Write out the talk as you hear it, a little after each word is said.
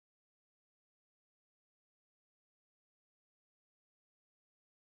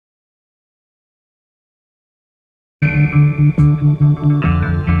Because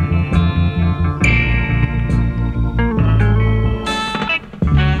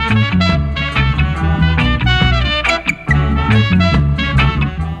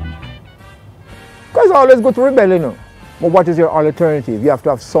always go to rebel, you know. But what is your alternative? You have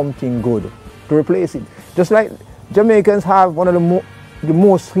to have something good to replace it. Just like Jamaicans have one of the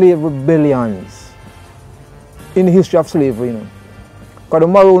most slave rebellions in the history of slavery, you know. Because the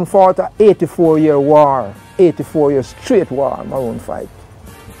Maroon fought an 84-year war, 84-year straight war, Maroon fight,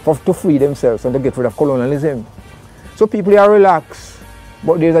 to free themselves and to get rid of colonialism. So people are relaxed,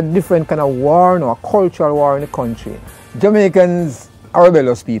 but there's a different kind of war now, a cultural war in the country. Jamaicans are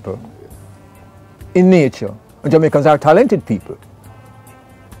rebellious people in nature, and Jamaicans are talented people.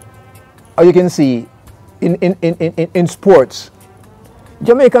 As you can see in sports,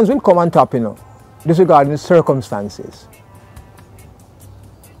 Jamaicans will come on top, you know, disregarding the circumstances.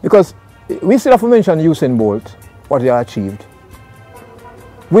 Because we still have to mention Usain Bolt, what he has achieved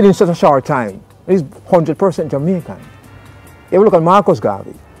within such a short time. He's 100% Jamaican. You have to look at Marcus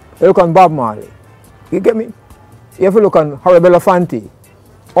Garvey, you look at Bob Marley, you get me? You have to look at Harry Belafonte,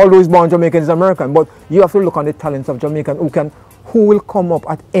 although he's born Jamaican, he's American, but you have to look at the talents of Jamaican who will come up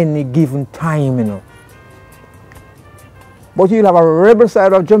at any given time, you know. But you'll have a rebel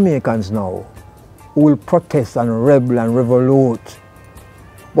side of Jamaicans now who will protest and rebel and revolute.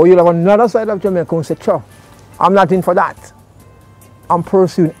 But you'll have another side of Jamaica who will say, sure, I'm not in for that. I'm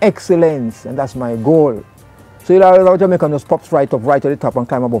pursuing excellence, and that's my goal. So you'll have a Jamaican just pops right up, right to the top and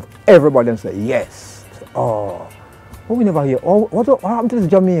climb above everybody and say, yes. Oh, but we never hear, oh, what happened to this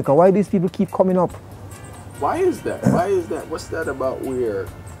Jamaica? Why these people keep coming up? Why is that? Why is that? What's that about where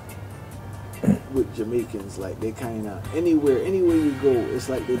with Jamaicans, like they kind of, anywhere you go, it's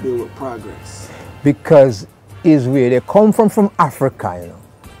like they deal with progress? Because is where they come from Africa, you know.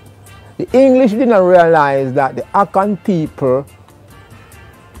 The English didn't realize that the Akan people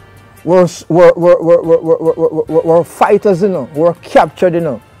were fighters, you know, were captured, you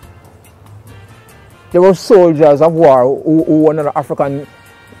know. They were soldiers of war who another African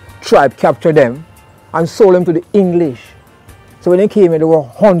tribe captured them and sold them to the English. So when they came here, they were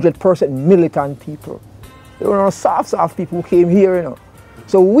 100% militant people. They were not soft people who came here, you know.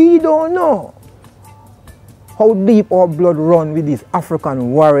 So we don't know how deep our blood runs with these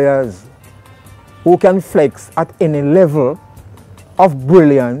African warriors who can flex at any level of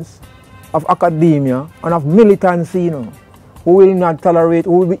brilliance, of academia, and of militancy, you know, who will not tolerate,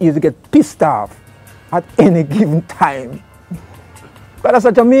 who will be easy to get pissed off at any given time. But as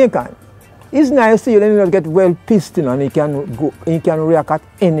a Jamaican, it's nice to see you, then you get well pissed, you know, and he can react at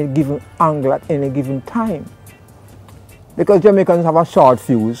any given angle, at any given time. Because Jamaicans have a short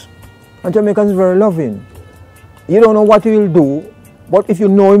fuse, and Jamaicans are very loving. You don't know what he will do, but if you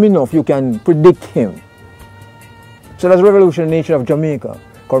know him enough, you can predict him. So that's the revolutionary nature of Jamaica.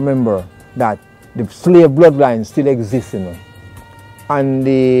 Remember that the slave bloodline still exists, you know. And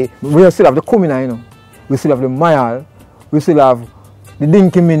we still have the Kumina, you know. We still have the Mayal, we still have the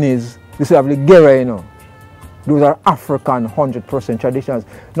Dinky Minis, we still have the Gere, you know. Those are African 100% traditions.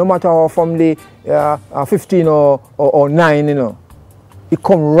 No matter how from the 15 or 9, you know, it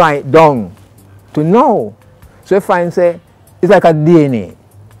come right down to now. So you find, say, it's like a DNA.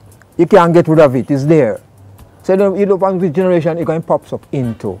 You can't get rid of it, it's there. So you look at this generation, it can pops up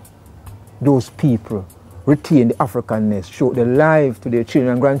into those people, retain the Africanness, show the life to their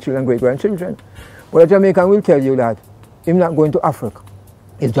children, grandchildren, great-grandchildren. But a Jamaican will tell you that he's not going to Africa.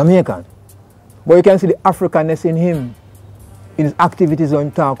 He's Jamaican. But you can see the Africanness in him, in his activities,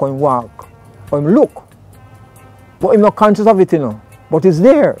 on talk, on walk, on look. But he's not conscious of it, you know. But it's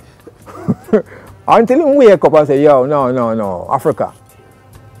there. Until he wake up and say, yo, no, Africa.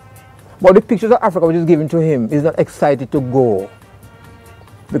 But the pictures of Africa which is given to him, he's not excited to go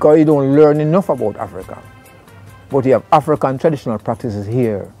because he don't learn enough about Africa. But you have African traditional practices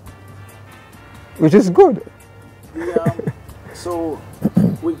here, which is good. Yeah. So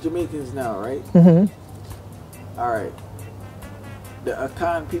with Jamaicans now, right? Mm-hmm. All right. The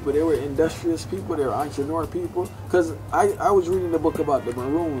Akan people, they were industrious people, they were entrepreneur people. Because I was reading the book about the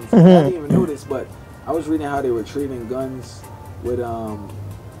Maroons. Mm-hmm. I didn't even know this, but I was reading how they were trading guns with I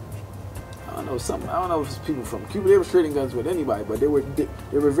don't know if it's people from Cuba. They were trading guns with anybody, but they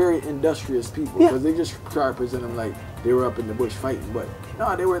were very industrious people because they just try to present them like they were up in the bush fighting. But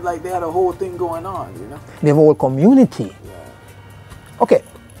no, they were like they had a whole thing going on, you know. They have a whole community. Yeah. Okay,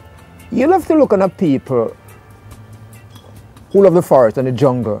 you'll have to look at the people who love the forest and the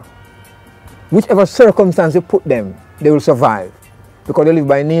jungle. Whichever circumstance you put them, they will survive because they live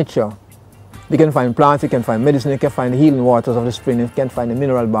by nature. You can find plants, you can find medicine, you can find the healing waters of the spring, you can find the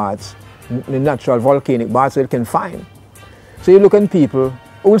mineral baths, the natural volcanic baths that you can find. So you look at people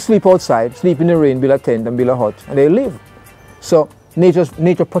who will sleep outside, sleep in the rain, build a tent and build a hut, and they live. So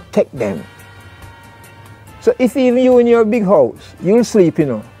nature protect them. So if even you in your big house, you'll sleep, you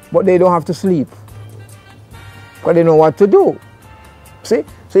know, but they don't have to sleep. Because they know what to do. See?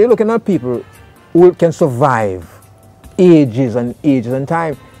 So you're looking at people who can survive ages and ages and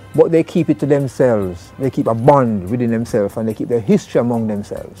time, but they keep it to themselves. They keep a bond within themselves and they keep their history among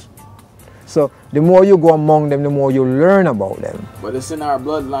themselves. So the more you go among them, the more you learn about them. But it's in our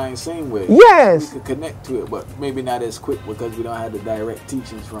bloodline same way. Yes. We could connect to it, but maybe not as quick because we don't have the direct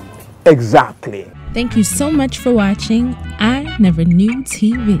teachings from them. Exactly. Thank you so much for watching I Never Knew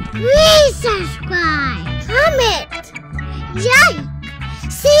TV. Please subscribe, comment,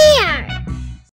 like, share.